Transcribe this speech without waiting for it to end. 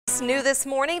is new this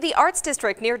morning. The Arts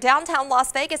District near downtown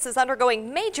Las Vegas is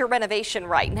undergoing major renovation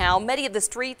right now. Many of the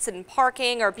streets and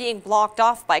parking are being blocked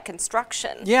off by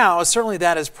construction. Yeah, well, certainly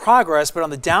that is progress, but on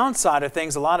the downside of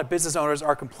things, a lot of business owners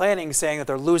are complaining, saying that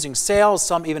they're losing sales.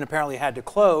 Some even apparently had to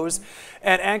close.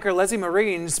 And anchor Leslie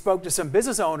Marine spoke to some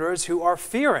business owners who are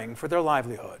fearing for their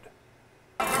livelihood.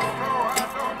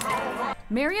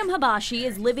 Miriam Habashi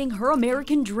is living her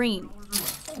American dream.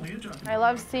 I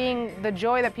love seeing the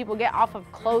joy that people get off of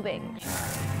clothing.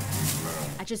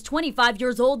 At just 25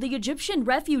 years old, the Egyptian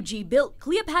refugee built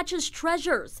Cleopatra's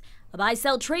Treasures, a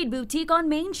buy-sell trade boutique on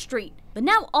Main Street. But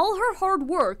now all her hard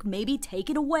work may be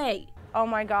taken away. Oh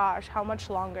my gosh, how much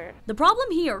longer? The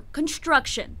problem here,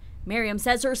 construction. Miriam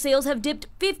says her sales have dipped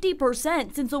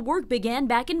 50% since the work began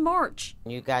back in March.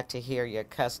 You got to hear your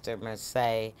customers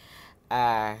say,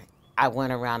 I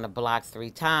went around the block 3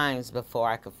 times before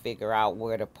I could figure out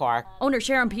where to park. Owner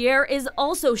Sharon Pierre is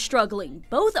also struggling.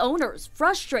 Both owners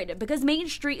frustrated because Main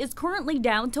Street is currently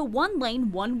down to 1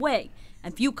 lane, 1 way,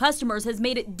 and few customers has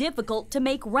made it difficult to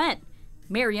make rent.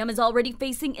 Miriam is already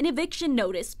facing an eviction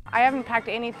notice. I haven't packed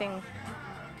anything.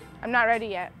 I'm not ready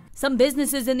yet. Some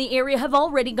businesses in the area have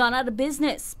already gone out of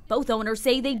business. Both owners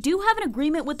say they do have an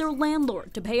agreement with their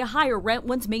landlord to pay a higher rent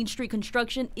once Main Street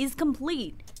construction is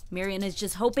complete. Miriam is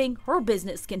just hoping her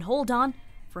business can hold on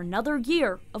for another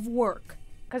year of work.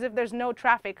 Because if there's no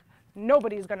traffic,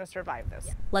 nobody's going to survive this.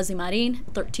 Leslie Marine,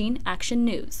 13 Action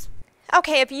News.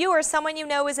 Okay, if you or someone you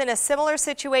know is in a similar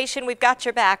situation, we've got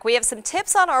your back. We have some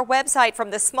tips on our website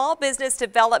from the Small Business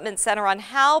Development Center on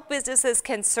how businesses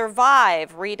can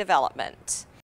survive redevelopment.